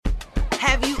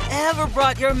Have you ever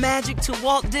brought your magic to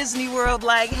Walt Disney World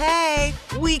like, hey,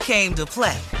 we came to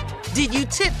play? Did you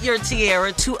tip your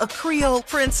tiara to a Creole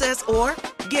princess or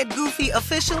get goofy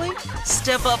officially?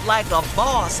 Step up like a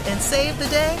boss and save the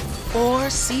day? Or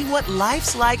see what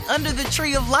life's like under the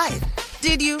tree of life?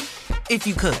 Did you? If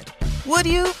you could. Would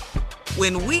you?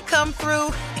 When we come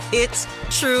through, it's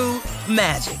true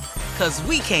magic. 'Cause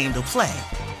we came to play.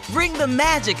 Bring the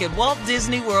magic at Walt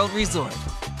Disney World Resort.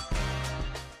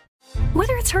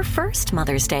 Whether it's her first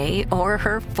Mother's Day or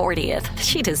her 40th,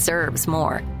 she deserves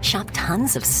more. Shop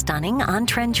tons of stunning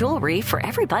on-trend jewelry for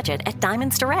every budget at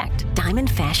Diamonds Direct. Diamond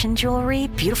fashion jewelry,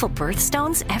 beautiful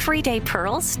birthstones, everyday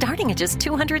pearls starting at just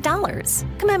 $200.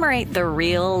 Commemorate the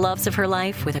real loves of her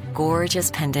life with a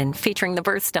gorgeous pendant featuring the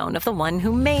birthstone of the one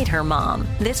who made her mom.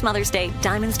 This Mother's Day,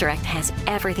 Diamonds Direct has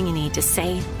everything you need to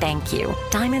say thank you.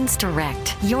 Diamonds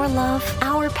Direct. Your love,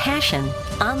 our passion.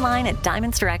 Online at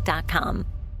diamondsdirect.com.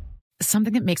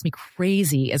 Something that makes me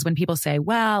crazy is when people say,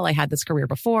 well, I had this career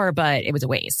before, but it was a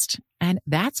waste. And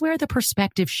that's where the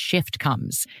perspective shift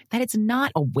comes, that it's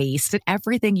not a waste, that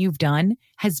everything you've done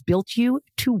has built you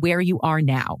to where you are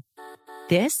now.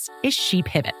 This is She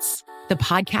Pivots, the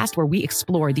podcast where we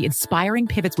explore the inspiring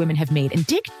pivots women have made and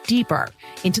dig deeper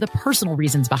into the personal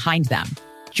reasons behind them.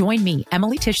 Join me,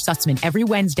 Emily Tish Sussman, every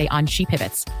Wednesday on She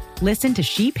Pivots. Listen to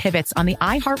She Pivots on the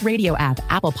iHeartRadio app,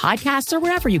 Apple Podcasts, or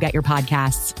wherever you get your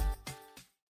podcasts.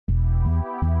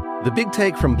 The Big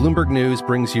Take from Bloomberg News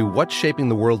brings you what's shaping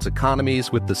the world's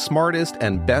economies with the smartest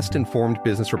and best-informed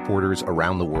business reporters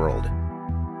around the world.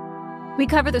 We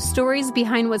cover the stories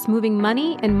behind what's moving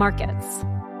money and markets,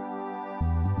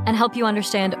 and help you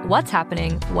understand what's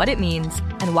happening, what it means,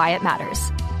 and why it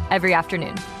matters every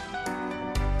afternoon.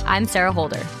 I'm Sarah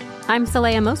Holder. I'm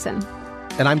Saleha Mohsin.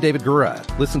 And I'm David Gura.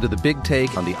 Listen to The Big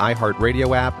Take on the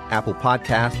iHeartRadio app, Apple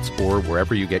Podcasts, or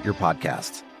wherever you get your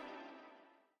podcasts.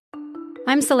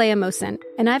 I'm Saleha Mohsin,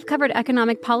 and I've covered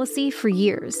economic policy for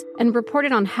years and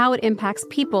reported on how it impacts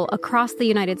people across the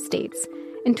United States.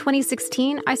 In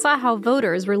 2016, I saw how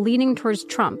voters were leaning towards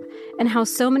Trump and how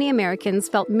so many Americans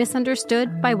felt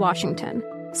misunderstood by Washington.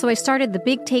 So I started The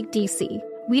Big Take DC.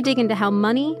 We dig into how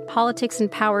money, politics,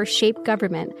 and power shape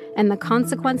government and the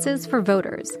consequences for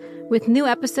voters. With new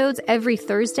episodes every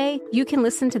Thursday, you can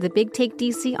listen to The Big Take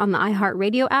DC on the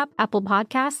iHeartRadio app, Apple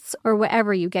Podcasts, or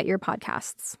wherever you get your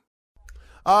podcasts.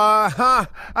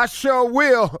 I sure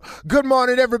will. Good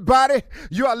morning, everybody.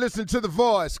 You are listening to The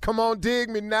Voice. Come on,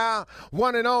 dig me now.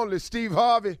 One and only Steve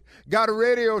Harvey got a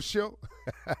radio show.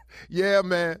 Yeah,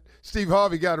 man. Steve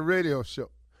Harvey got a radio show.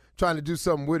 Trying to do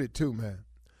something with it, too, man.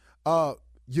 I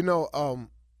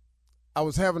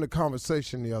was having a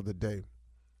conversation the other day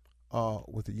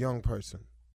with a young person,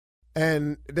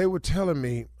 and they were telling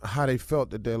me how they felt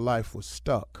that their life was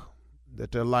stuck,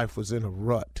 that their life was in a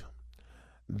rut,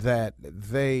 that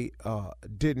they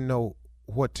didn't know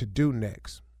what to do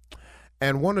next.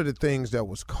 And one of the things that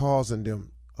was causing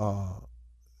them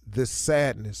this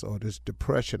sadness or this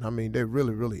depression, I mean, they're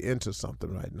really, really into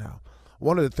something right now.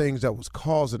 One of the things that was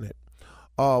causing it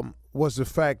was the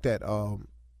fact that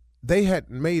they had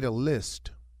made a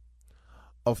list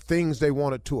of things they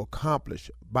wanted to accomplish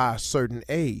by a certain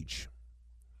age.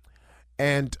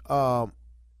 And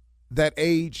that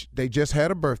age, they just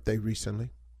had a birthday recently.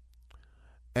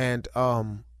 And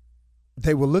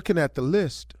they were looking at the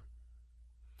list,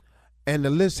 and the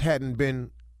list hadn't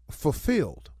been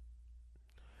fulfilled.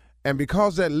 And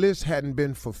because that list hadn't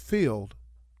been fulfilled,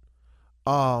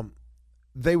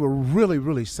 they were really,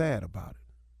 really sad about it.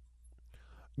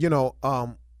 You know,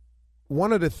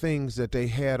 one of the things that they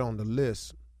had on the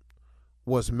list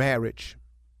was marriage,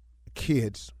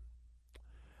 kids,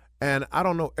 and I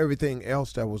don't know everything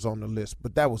else that was on the list,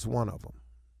 but that was one of them.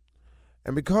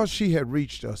 And because she had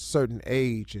reached a certain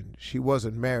age and she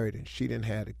wasn't married and she didn't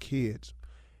have the kids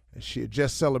and she had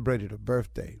just celebrated her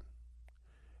birthday,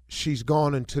 she's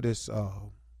gone into this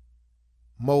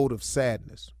mode of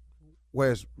sadness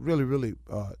where it's really, really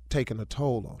taking a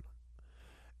toll on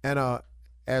her. And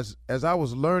as I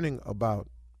was learning about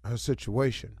her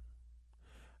situation,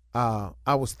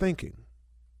 I was thinking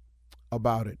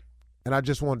about it, and I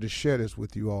just wanted to share this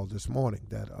with you all this morning,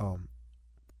 that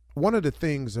one of the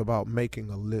things about making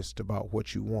a list about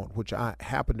what you want, which I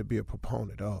happen to be a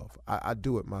proponent of, I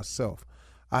do it myself.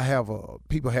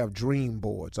 People have dream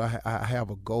boards. I have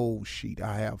a goal sheet.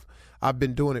 I've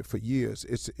been doing it for years.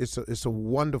 It's a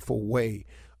wonderful way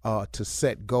to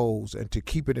set goals and to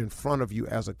keep it in front of you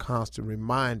as a constant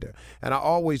reminder. And I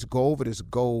always go over this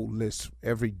goal list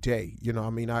every day. You know, I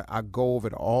mean, I go over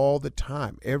it all the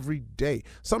time, every day.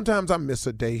 Sometimes I miss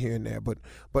a day here and there, but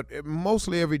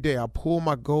mostly every day I pull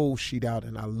my goal sheet out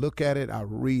and I look at it, I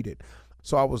read it.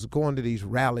 So I was going to these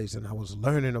rallies and I was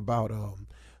learning about,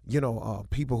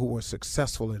 people who were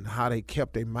successful and how they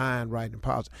kept their mind right and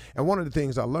positive. And one of the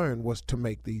things I learned was to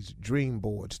make these dream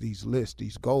boards, these lists,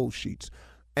 these goal sheets.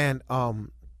 And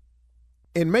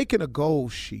in making a goal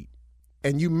sheet,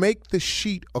 and you make the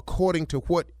sheet according to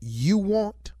what you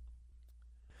want,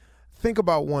 think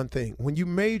about one thing. When you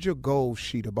made your goal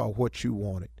sheet about what you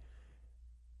wanted,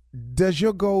 does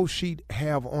your goal sheet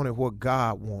have on it what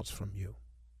God wants from you?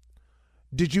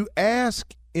 Did you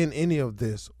ask in any of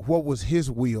this what was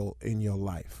his will in your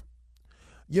life?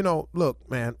 Look,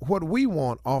 man, what we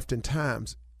want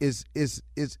oftentimes is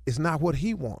not what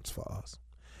he wants for us.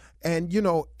 And,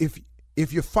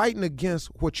 if you're fighting against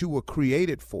what you were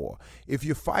created for, if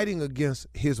you're fighting against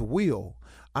his will,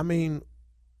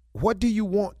 what do you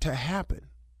want to happen?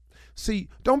 See,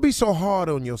 don't be so hard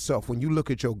on yourself when you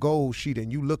look at your goal sheet and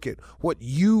you look at what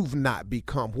you've not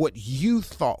become, what you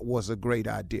thought was a great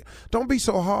idea. Don't be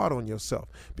so hard on yourself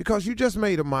because you just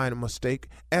made a minor mistake,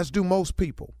 as do most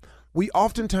people. We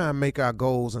oftentimes make our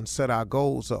goals and set our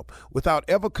goals up without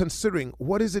ever considering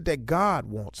what is it that God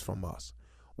wants from us.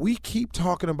 We keep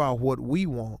talking about what we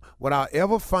want without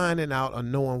ever finding out or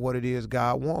knowing what it is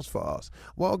God wants for us.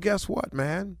 Well, guess what,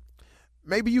 man?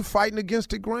 Maybe you fighting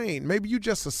against the grain. Maybe you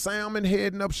just a salmon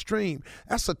heading upstream.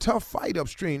 That's a tough fight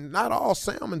upstream. Not all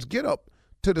salmons get up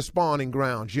to the spawning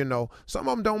grounds, Some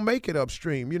of them don't make it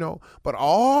upstream, But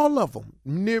all of them,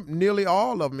 nearly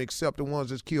all of them, except the ones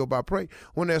that's killed by prey,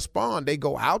 when they're spawned, they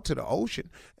go out to the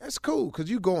ocean. That's cool because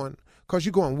you're going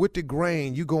with the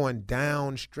grain. You're going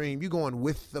downstream. You're going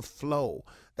with the flow.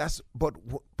 But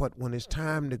when it's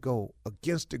time to go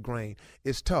against the grain,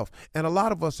 it's tough. And a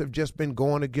lot of us have just been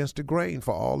going against the grain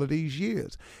for all of these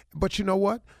years. But you know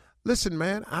what? Listen,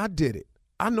 man, I did it.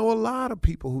 I know a lot of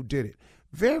people who did it.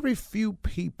 Very few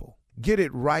people get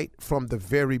it right from the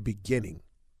very beginning.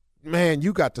 Man,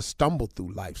 you got to stumble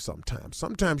through life sometimes.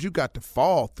 Sometimes you got to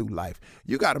fall through life.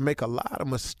 You got to make a lot of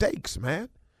mistakes, man.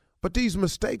 But these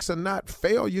mistakes are not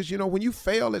failures. When you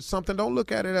fail at something, don't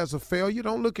look at it as a failure.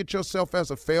 Don't look at yourself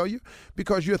as a failure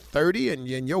because you're 30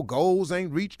 and your goals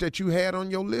ain't reached that you had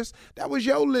on your list. That was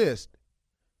your list.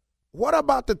 What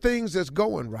about the things that's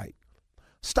going right?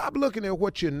 Stop looking at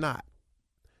what you're not.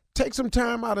 Take some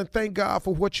time out and thank God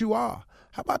for what you are.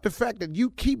 How about the fact that you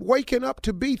keep waking up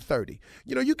to be 30?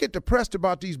 You get depressed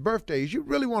about these birthdays. You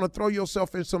really want to throw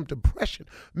yourself in some depression.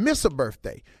 Miss a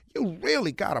birthday. You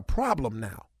really got a problem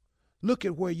now. Look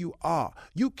at where you are.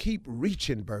 You keep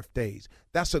reaching birthdays.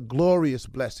 That's a glorious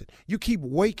blessing. You keep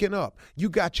waking up. You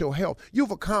got your health.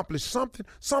 You've accomplished something.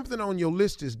 Something on your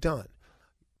list is done.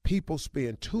 People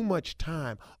spend too much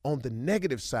time on the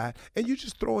negative side, and you're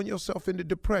just throwing yourself into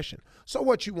depression. So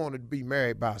what, you wanted to be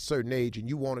married by a certain age, and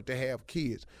you wanted to have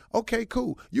kids. Okay,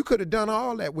 cool. You could have done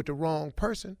all that with the wrong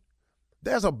person.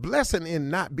 There's a blessing in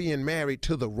not being married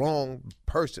to the wrong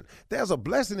person. There's a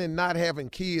blessing in not having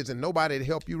kids and nobody to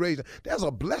help you raise them. There's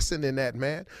a blessing in that,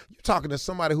 man. You're talking to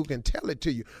somebody who can tell it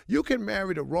to you. You can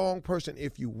marry the wrong person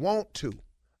if you want to.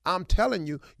 I'm telling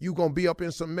you, you're going to be up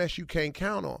in some mess you can't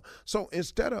count on. So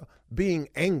instead of being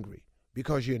angry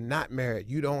because you're not married,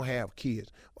 you don't have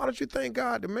kids, why don't you thank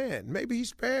God, the man? Maybe he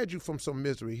spared you from some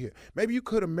misery here. Maybe you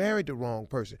could have married the wrong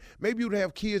person. Maybe you'd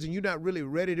have kids and you're not really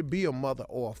ready to be a mother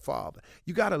or a father.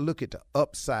 You got to look at the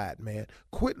upside, man.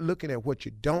 Quit looking at what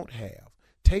you don't have.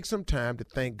 Take some time to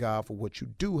thank God for what you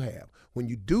do have. When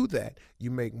you do that,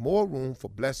 you make more room for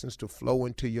blessings to flow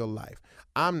into your life.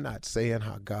 I'm not saying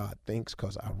how God thinks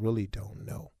because I really don't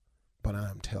know, but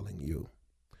I'm telling you.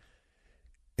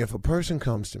 If a person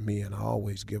comes to me, and I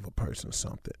always give a person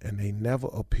something, and they never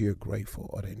appear grateful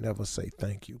or they never say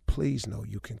thank you, please know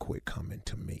you can quit coming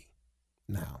to me.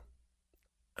 Now,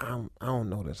 I don't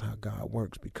know that's how God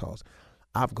works because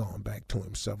I've gone back to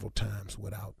him several times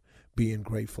without being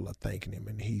grateful or thanking him,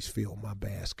 and he's filled my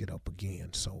basket up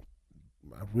again. So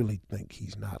I really think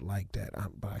he's not like that.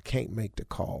 But I can't make the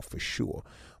call for sure.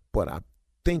 But I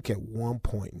think at one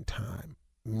point in time,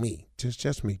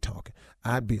 just me talking,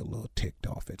 I'd be a little ticked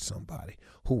off at somebody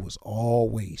who was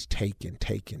always taking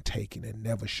and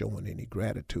never showing any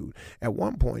gratitude. At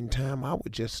one point in time, I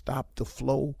would just stop the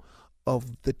flow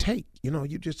of the take.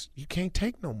 You can't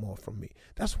take no more from me.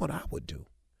 That's what I would do.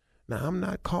 Now, I'm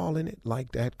not calling it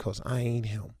like that because I ain't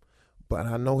him. But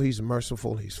I know he's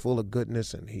merciful. He's full of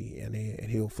goodness, and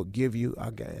he'll forgive you.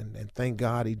 And thank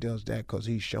God he does that because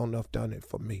he's sure enough done it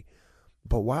for me.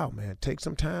 But wow, man, take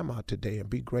some time out today and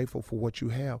be grateful for what you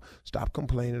have. Stop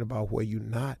complaining about where you're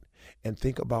not and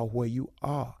think about where you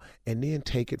are, and then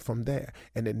take it from there.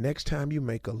 And the next time you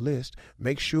make a list,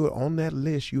 make sure on that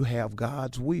list you have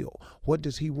God's will. What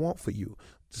does he want for you?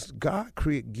 God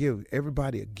give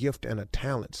everybody a gift and a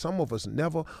talent. Some of us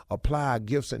never apply our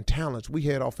gifts and talents. We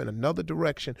head off in another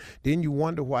direction. Then you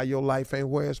wonder why your life ain't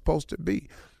where it's supposed to be.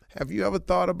 Have you ever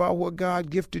thought about what God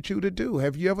gifted you to do?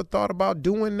 Have you ever thought about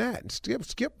doing that?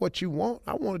 Skip what you want.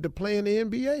 I wanted to play in the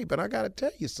NBA, but I got to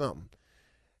tell you something.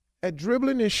 At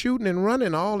dribbling and shooting and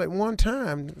running all at one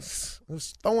time, it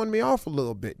was throwing me off a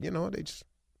little bit.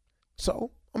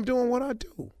 So I'm doing what I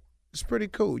do. It's pretty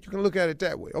cool. You can look at it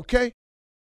that way, okay?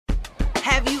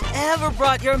 Have you ever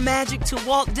brought your magic to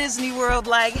Walt Disney World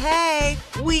like, hey,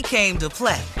 we came to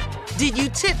play? Did you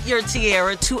tip your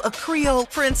tiara to a Creole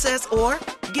princess or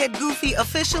get goofy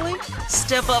officially?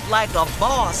 Step up like a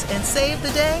boss and save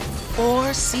the day?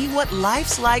 Or see what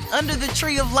life's like under the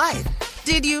tree of life?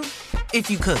 Did you? If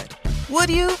you could. Would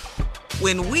you?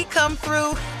 When we come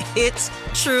through, it's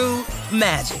true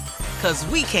magic. 'Cause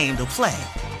we came to play.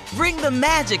 Bring the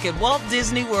magic at Walt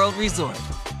Disney World Resort.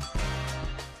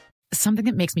 Something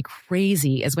that makes me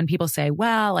crazy is when people say,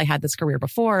 well, I had this career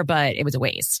before, but it was a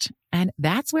waste. And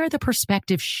that's where the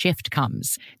perspective shift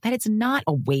comes, that it's not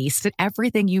a waste, that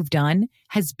everything you've done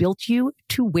has built you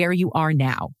to where you are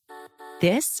now.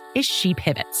 This is She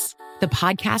Pivots, the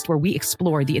podcast where we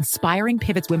explore the inspiring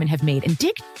pivots women have made and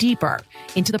dig deeper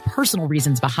into the personal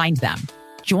reasons behind them.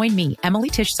 Join me, Emily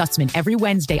Tish Sussman, every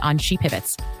Wednesday on She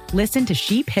Pivots. Listen to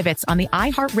She Pivots on the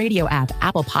iHeartRadio app,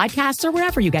 Apple Podcasts, or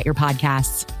wherever you get your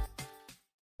podcasts.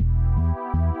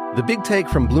 The Big Take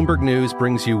from Bloomberg News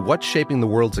brings you what's shaping the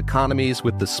world's economies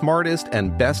with the smartest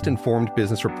and best-informed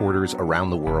business reporters around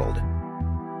the world.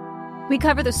 We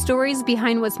cover the stories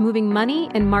behind what's moving money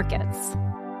and markets,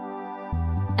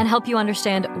 and help you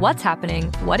understand what's happening,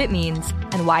 what it means,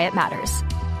 and why it matters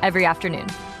every afternoon.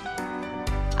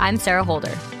 I'm Sarah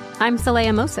Holder. I'm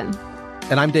Saleha Mohsin.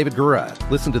 And I'm David Gura.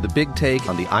 Listen to The Big Take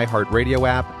on the iHeartRadio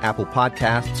app, Apple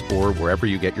Podcasts, or wherever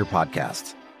you get your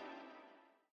podcasts.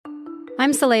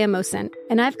 I'm Saleha Mohsin,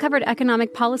 and I've covered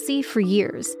economic policy for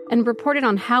years and reported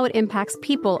on how it impacts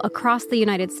people across the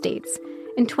United States.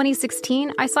 In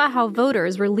 2016, I saw how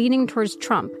voters were leaning towards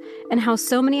Trump and how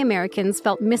so many Americans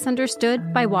felt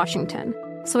misunderstood by Washington.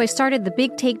 So I started The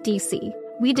Big Take DC.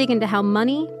 We dig into how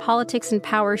money, politics, and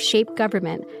power shape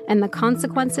government and the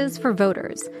consequences for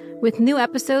voters. With new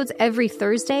episodes every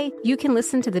Thursday, you can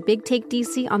listen to The Big Take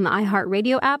DC on the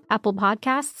iHeartRadio app, Apple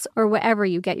Podcasts, or wherever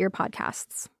you get your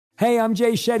podcasts. Hey, I'm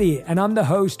Jay Shetty, and I'm the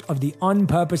host of the On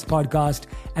Purpose podcast,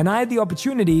 and I had the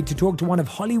opportunity to talk to one of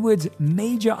Hollywood's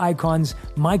major icons,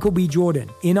 Michael B. Jordan.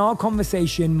 In our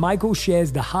conversation, Michael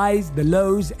shares the highs, the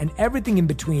lows, and everything in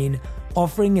between,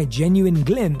 offering a genuine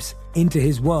glimpse into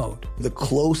his world. The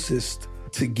closest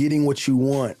to getting what you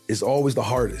want is always the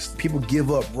hardest. People give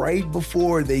up right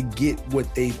before they get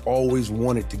what they've always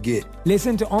wanted to get.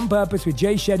 Listen to On Purpose with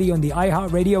Jay Shetty on the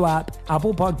iHeartRadio app,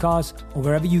 Apple Podcasts, or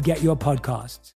wherever you get your podcasts.